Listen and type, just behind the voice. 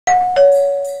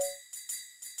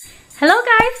Hello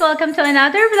guys! Welcome to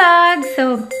another vlog!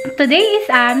 So, today is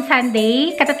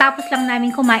Sunday. Katatapos lang namin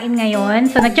kumain ngayon.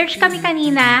 So, nag-church kami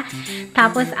kanina.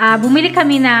 Tapos, bumili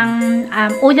kami ng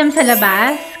ulam sa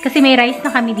labas. Kasi may rice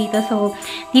na kami dito. So,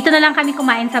 dito na lang kami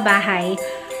kumain sa bahay.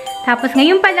 Tapos,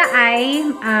 ngayon pala ay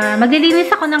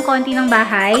maglilinis ako ng konti ng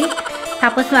bahay.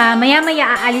 Tapos,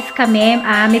 maya-maya aalis kami.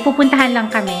 May pupuntahan lang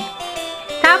kami.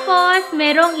 Tapos,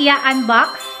 merong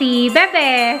i-unbox si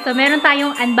Bebe. So, meron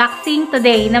tayong unboxing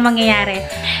today na mangyayari.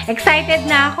 Excited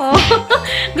na ako.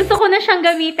 Gusto ko na siyang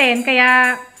gamitin.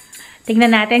 Kaya,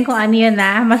 tingnan natin kung ano yun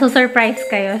na. Masusurprise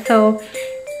kayo. So,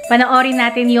 panoorin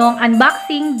natin yung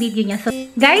unboxing video niya. So,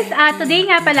 guys, today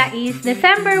nga pala is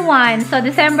December 1. So,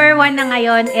 December 1 na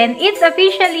ngayon. And it's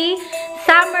officially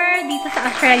summer dito sa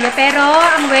Australia. Pero,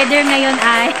 ang weather ngayon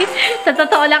ay, sa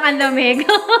totoo lang, ang lamig.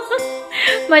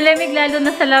 Malamig lalo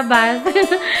na sa labas.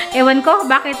 Ewan ko,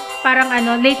 bakit parang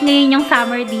late ngayon yung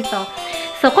summer dito.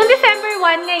 So, kung December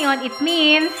 1 ngayon, it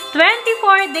means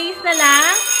 24 days na lang.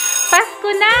 Pasko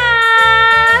na!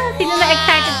 Sino na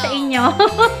excited sa inyo?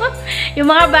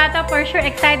 Yung mga bata, for sure,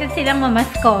 excited silang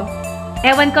mamasko.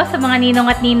 Ewan ko sa mga ninong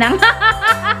at ninang.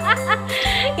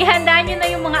 Ihanda nyo na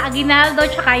yung mga aguinaldo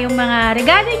tsaka yung mga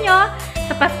regalo nyo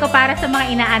sa Pasko para sa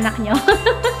mga inaanak nyo.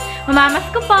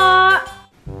 Mamamasko po!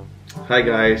 Hi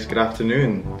guys, good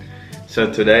afternoon. So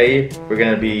today we're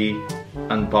gonna be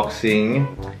unboxing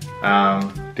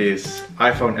this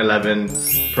iPhone 11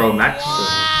 Pro Max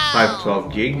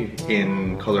 512 gig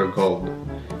in color gold.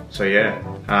 So yeah,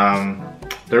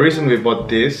 the reason we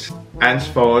bought this, Anne's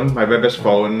phone, my Bebe's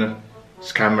phone's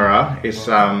camera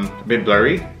is a bit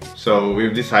blurry, so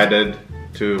we've decided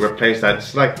to replace that.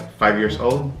 It's like 5 years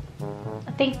old.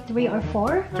 I think 3 or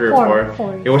 4? 3 or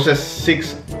 4. It was a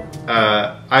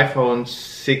iPhone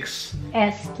 6s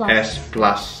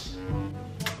Plus.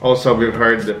 Also, we've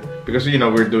heard, because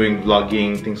we're doing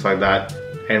vlogging, things like that,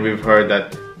 and we've heard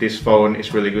that this phone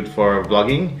is really good for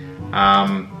vlogging,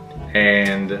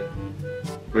 and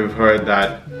we've heard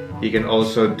that you can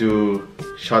also do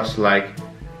shots like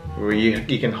where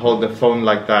you can hold the phone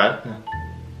like that,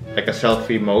 like a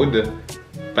selfie mode,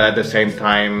 but at the same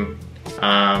time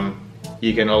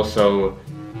you can also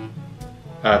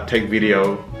take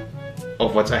video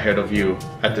of what's ahead of you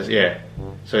at this,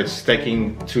 so it's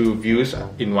taking 2 views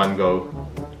in one go.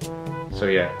 So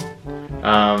yeah,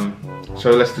 so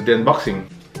let's do the unboxing.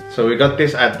 So we got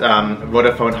this at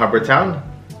Vodafone Harbour Town.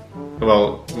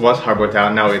 Well, it was Harbour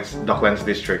Town, now it's Docklands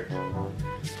District.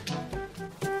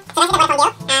 So that's the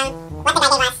Vodafone deal. What the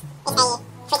guy gave us is a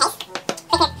free case.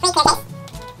 Free clear case.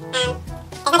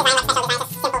 There's no design, like special design,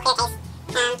 just simple clear case.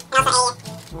 And also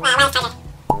a wireless charger.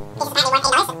 This is apparently worth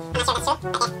 $8. I'm not sure that's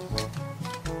true, but yeah.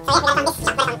 So yeah, we got it from this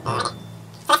shop, Vodafone. So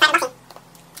let's start unboxing.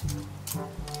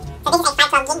 So this is a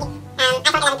 512 gig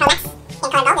iPhone 11 Pro Max in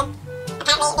color gold.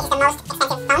 Apparently this is the most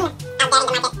expensive phone out there in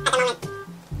the market at the moment.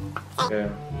 So Yeah.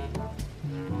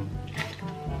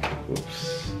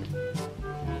 Oops.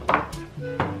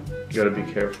 You gotta be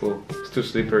careful. It's too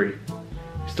slippery.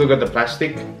 Still got the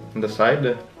plastic on the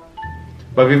side,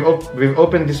 but we've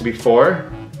opened this before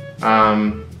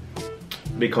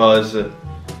because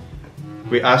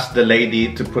we asked the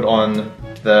lady to put on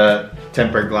the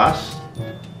tempered glass,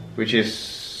 which is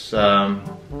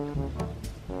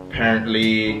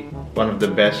apparently one of the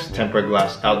best tempered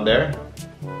glass out there.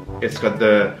 It's got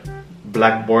the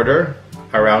black border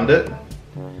around it,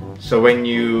 so when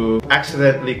you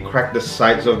accidentally crack the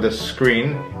sides of the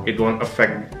screen, it won't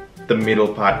affect the middle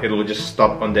part, it will just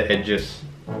stop on the edges.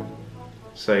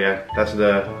 So yeah, that's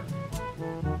the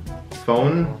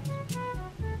phone.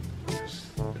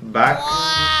 The back.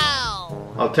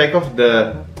 I'll take off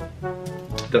the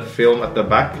film at the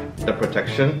back, the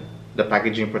protection, the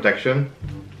packaging protection.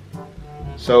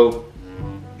 So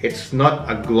it's not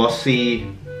a glossy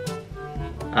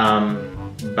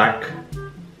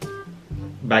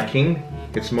backing,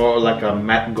 it's more like a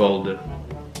matte gold,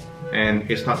 and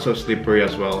it's not so slippery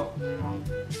as well.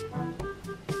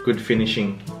 Good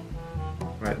finishing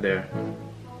right there.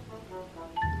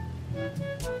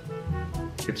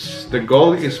 The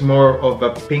gold is more of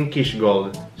a pinkish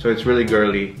gold, so it's really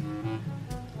girly.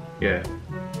 Yeah,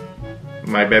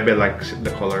 my baby likes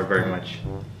the color very much.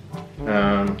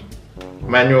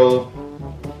 Manual.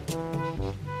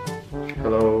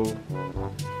 Hello.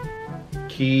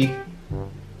 Key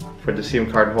for the SIM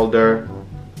card holder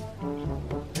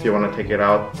if you want to take it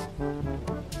out.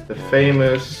 The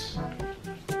famous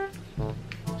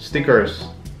stickers.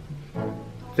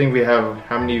 I think we have,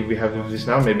 how many we have of this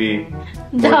now? Maybe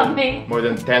more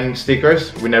than 10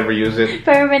 stickers. We never use it.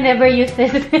 Pero we never use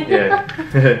it. Yeah.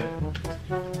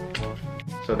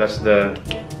 So that's the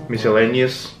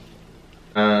miscellaneous.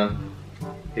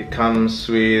 It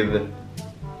comes with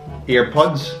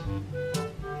earpods,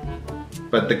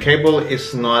 but the cable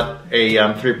is not a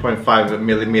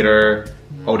 3.5mm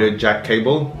audio jack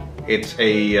cable. It's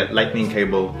a lightning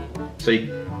cable, so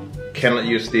you cannot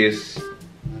use this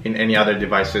in any other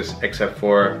devices except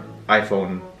for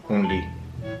iPhone only.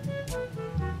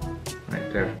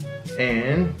 Right there.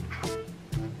 And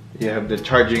you have the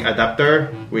charging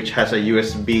adapter, which has a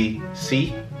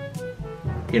USB-C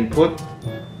input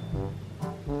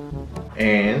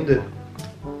and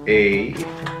a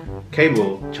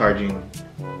cable charging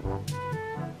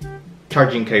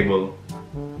cable,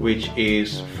 which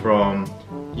is from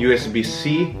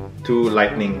USB-C to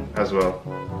Lightning as well.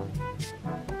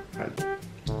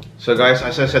 So guys,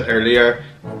 as I said earlier,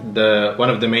 one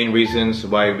of the main reasons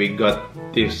why we got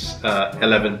this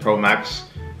 11 Pro Max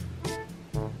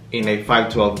in a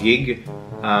 512 gig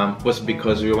was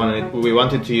because we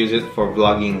wanted to use it for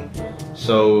vlogging.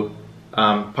 So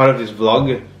part of this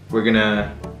vlog, we're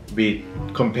gonna be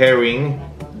comparing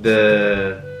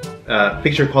the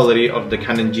picture quality of the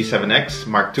Canon G7X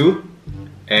Mark II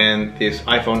and this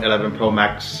iPhone 11 Pro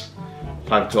Max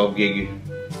 512 gig.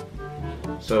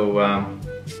 So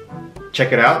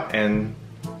check it out and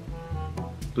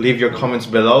leave your comments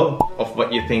below of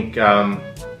what you think,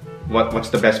 what's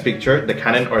the best picture, the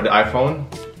Canon or the iPhone.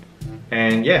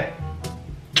 And yeah.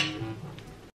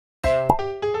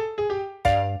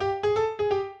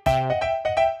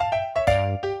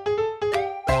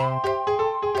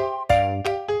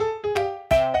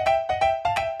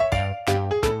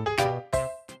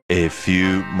 A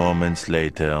few moments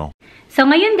later. So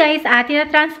ngayon guys,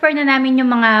 tina-transfer na namin yung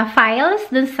mga files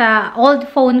dun sa old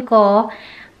phone ko.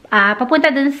 Papunta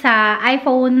dun sa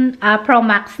iPhone Pro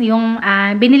Max, yung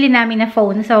binili namin na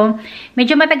phone. So,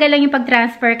 medyo matagal lang yung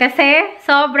pag-transfer kasi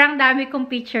sobrang dami kong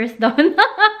pictures doon.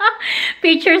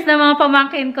 Pictures ng mga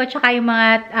pamangkin ko tsaka yung mga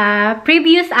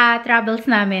previous travels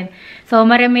namin. So,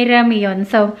 marami-rami yun.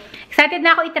 So, excited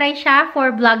na ako i-try siya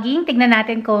for vlogging. Tignan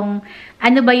natin kung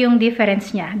ano ba yung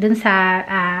difference niya dun sa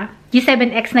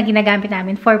G7X na ginagamit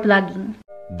namin for vlogging.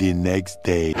 The next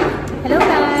day. Hello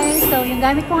guys! So, yung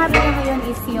gamit ko nga pala ngayon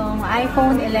is yung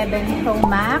iPhone 11 Pro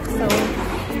Max. So,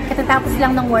 katatapos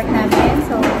lang ng work namin.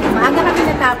 So, maaga kami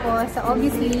natapos. So,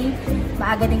 obviously,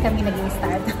 maaga din kami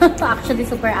nag-i-start. Actually,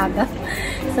 super aga.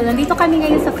 So, nandito kami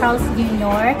ngayon sa Carl's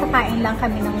Jr. Kakain lang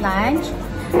kami ng lunch.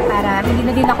 Para hindi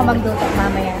na din ako magluto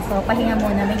mamaya. So, pahinga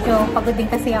muna. Medyo pagod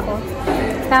din kasi ako.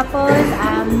 Tapos,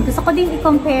 gusto ko din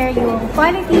i-compare yung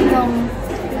quality ng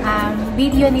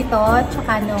video nito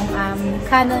tsaka nung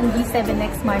Canon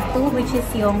G7X Mark II, which is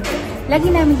yung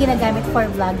lagi namin ginagamit for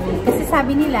vlogging. Kasi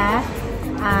sabi nila,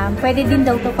 pwede din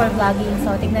daw to for vlogging.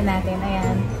 So, tingnan natin.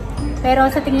 Ayan. Pero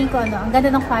sa tingin ko, ang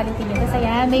ganda ng quality niya. Kasi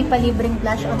ayan, may palibreng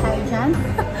blush on tayo dyan.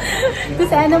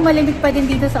 Kasi malamig pa din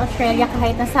dito sa Australia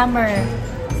kahit na summer.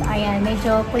 So, ayan,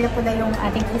 medyo pula-pula yung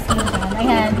ating skin dyan.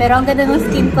 Ayan, pero ang ganda ng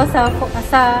skin ko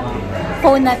sa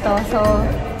phone na to. So,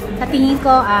 sa tingin ko,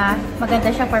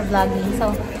 maganda siya for vlogging. So,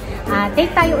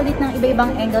 take tayo ulit ng iba-ibang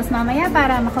angles mamaya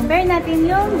para ma-compare natin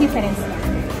yung difference niya.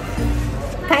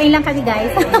 Kain lang kami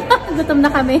guys. Gutom na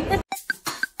kami.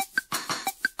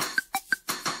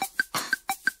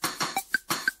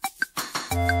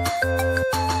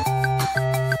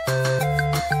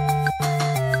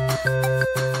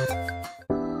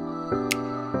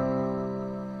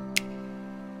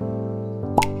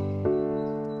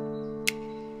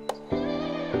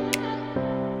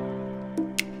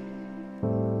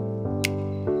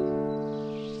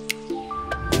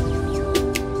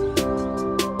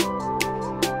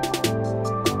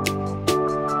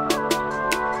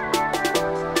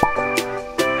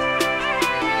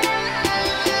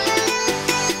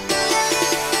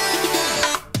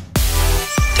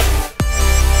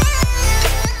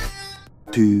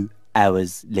 Two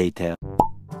hours later.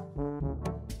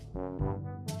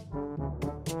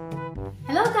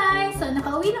 Hello guys! So,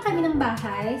 nakauwi na kami ng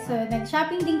bahay. So,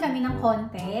 nag-shopping din kami ng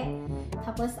konti.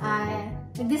 Tapos,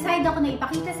 nag-decide ako na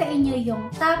ipakita sa inyo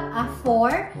yung top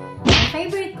 4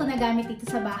 favorite ko na gamit dito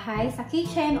sa bahay, sa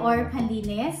kitchen or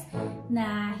panlinis,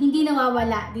 na hindi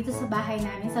nawawala dito sa bahay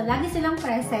namin. So, lagi silang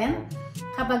present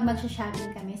kapag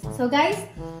mag-shopping kami. So, guys,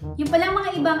 yung palang mga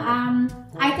ibang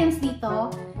items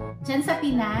dito, dyan sa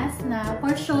Pinas, na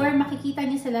for sure makikita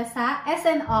nyo sila sa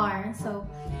SNR. So,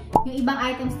 yung ibang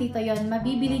items dito yon,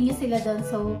 mabibili nyo sila doon.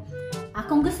 So,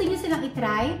 kung gusto nyo silang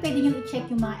itry, pwede nyo i-check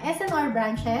yung mga SNR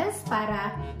branches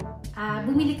para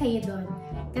bumili kayo doon.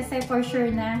 Kasi for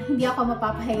sure na hindi ako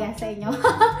mapapahiya sa inyo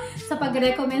sa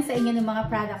pag-recommend sa inyo ng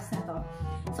mga products na to.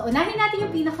 So, unahin natin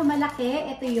yung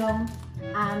pinakamalaki. Ito yung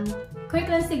quick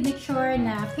lang signature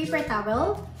na paper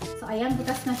towel. So, ayan,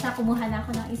 butas na siya. Kumuha na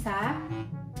ako ng isa.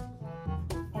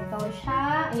 Ito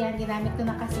siya. Ayan, ginamit ko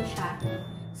na kasi siya.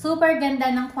 Super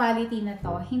ganda ng quality na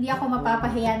to. Hindi ako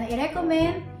mapapahiya na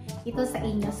i-recommend ito sa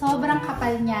inyo. Sobrang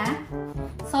kapal niya.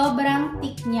 Sobrang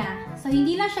thick niya. So,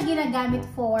 hindi lang siya ginagamit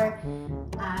for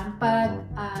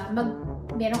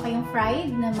meron kayong fried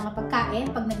na mga pagkain.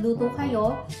 Pag nagluto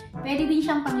kayo, pwede din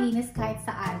siyang panglinis kahit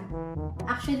saan.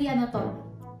 Actually, ano to?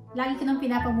 Lagi ko nang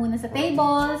pinapamuna sa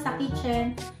table, sa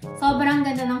kitchen. Sobrang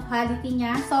ganda ng quality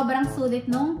niya. Sobrang sulit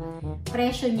nung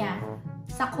presyo niya.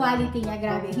 Sa quality niya,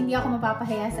 grabe. Hindi ako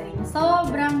mapapahiya sa inyo.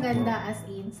 Sobrang ganda as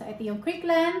in. So, ito yung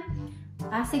Kirkland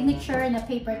signature na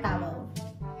paper towel.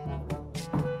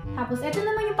 Tapos, ito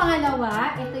naman yung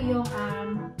pangalawa. Ito yung,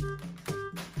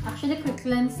 actually,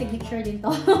 Kirkland signature din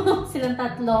to. Silang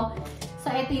tatlo. So,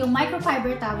 ito yung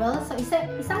microfiber towel. So,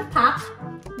 isang pack.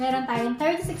 Meron tayong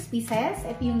 36 pieces.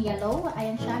 Ito yung yellow.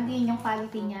 Ayan siya. Ganyan yung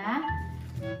quality niya.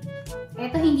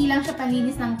 Ito, hindi lang siya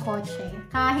panlinis ng kotse.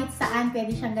 Kahit saan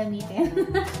pwede siyang gamitin.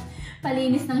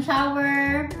 Palinis ng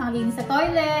shower, panglinis sa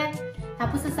toilet,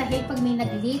 tapos sa sahig pag may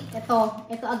nag-leak.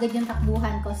 Ito agad yung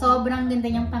takbuhan ko. Sobrang ganda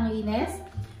niyang panglinis.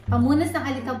 Pamunas ng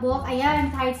alikabok.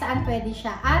 Ayan, kahit saan pwede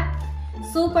siya. At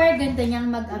super ganda niyang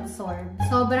mag-absorb.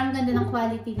 Sobrang ganda ng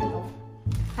quality nito.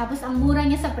 Tapos, ang mura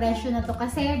niya sa presyo na to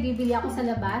kasi bibili ako sa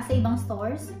labas, sa ibang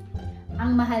stores.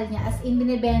 Ang mahal niya. As in,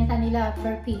 binibenta nila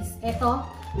per piece. Ito,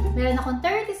 meron akong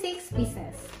 36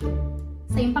 pieces.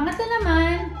 So, yung pangatlo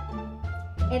naman,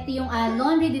 ito yung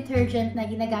laundry detergent na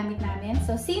ginagamit namin.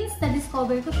 So, since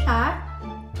na-discover ko siya,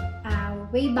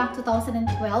 way back 2012,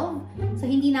 so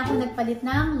hindi na ako nagpalit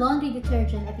ng laundry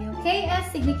detergent. Ito yung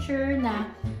KS signature na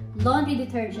laundry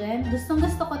detergent.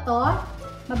 Gustong-gusto ko to.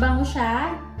 Mabango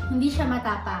siya. Hindi siya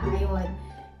matapa. Ayun.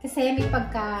 Kasi may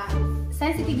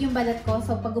pagka-sensitive yung balat ko.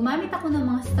 So, pag gumamit ako ng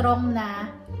mga strong na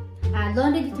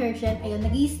laundry detergent, ayun,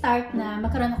 nag-i-start na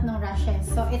magkaroon ako ng rashes.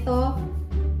 So, ito,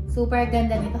 super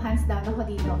ganda nito. Hands down ako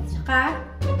dito. Tsaka,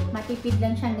 matipid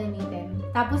lang siyang gamitin.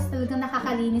 Tapos, talagang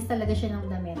nakakalinis talaga siya ng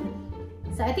damit.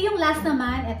 So, ito yung last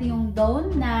naman. Ito yung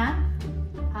Dawn na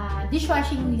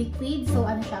dishwashing liquid. So,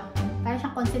 ano siya? Kaya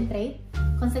siyang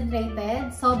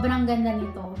concentrated. Sobrang ganda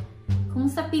nito. Kung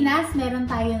sa Pinas, meron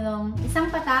tayo ng isang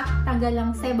patak, tanggal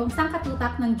lang sebong, isang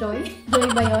katutak ng Joy.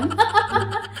 Joy ba yun?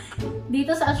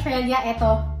 Dito sa Australia,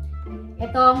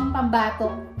 itong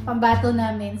pambato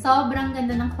namin. Sobrang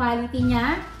ganda ng quality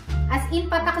niya. As in,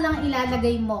 patak lang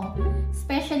ilalagay mo.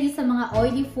 Especially sa mga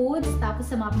oily foods, tapos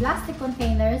sa mga plastic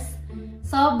containers.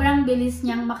 Sobrang bilis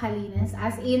niyang makalinis.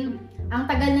 As in,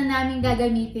 ang tagal na namin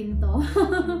gagamitin to.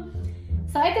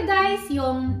 So, ito guys,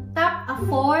 yung top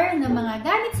 4 na mga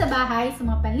gamit sa bahay, sa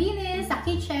mga panlinis, sa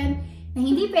kitchen, na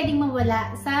hindi pwedeng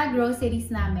mawala sa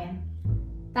groceries namin.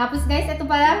 Tapos guys, ito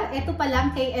pa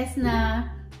lang KS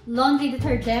na laundry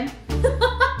detergent.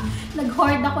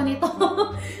 Nag-hoard ako nito.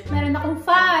 Meron akong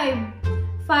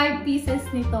 5 pieces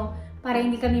nito para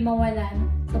hindi kami mawalan.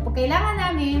 So, pag kailangan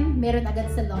namin, meron agad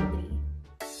sa laundry.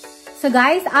 So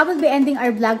guys, I will be ending our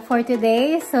vlog for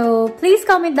today. So please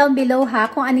comment down below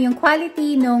ha kung ano yung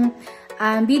quality nung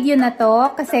video na to.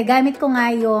 Kasi gamit ko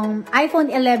nga yung iPhone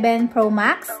 11 Pro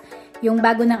Max, yung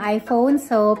bago ng iPhone.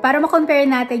 So para ma-compare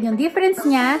natin yung difference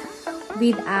niya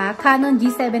with CANON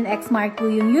G7X Mark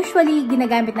II, yung usually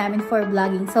ginagamit namin for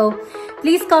vlogging. So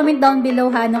please comment down below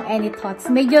ha ng any thoughts.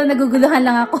 Medyo naguguluhan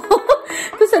lang ako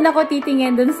kung saan ako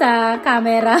titingin dun sa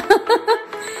camera.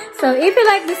 So, if you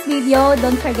like this video,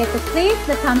 don't forget to click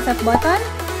the thumbs up button,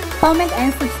 comment, and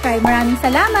subscribe. Maraming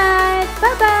salamat!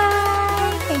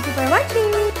 Bye-bye! Thank you for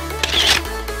watching!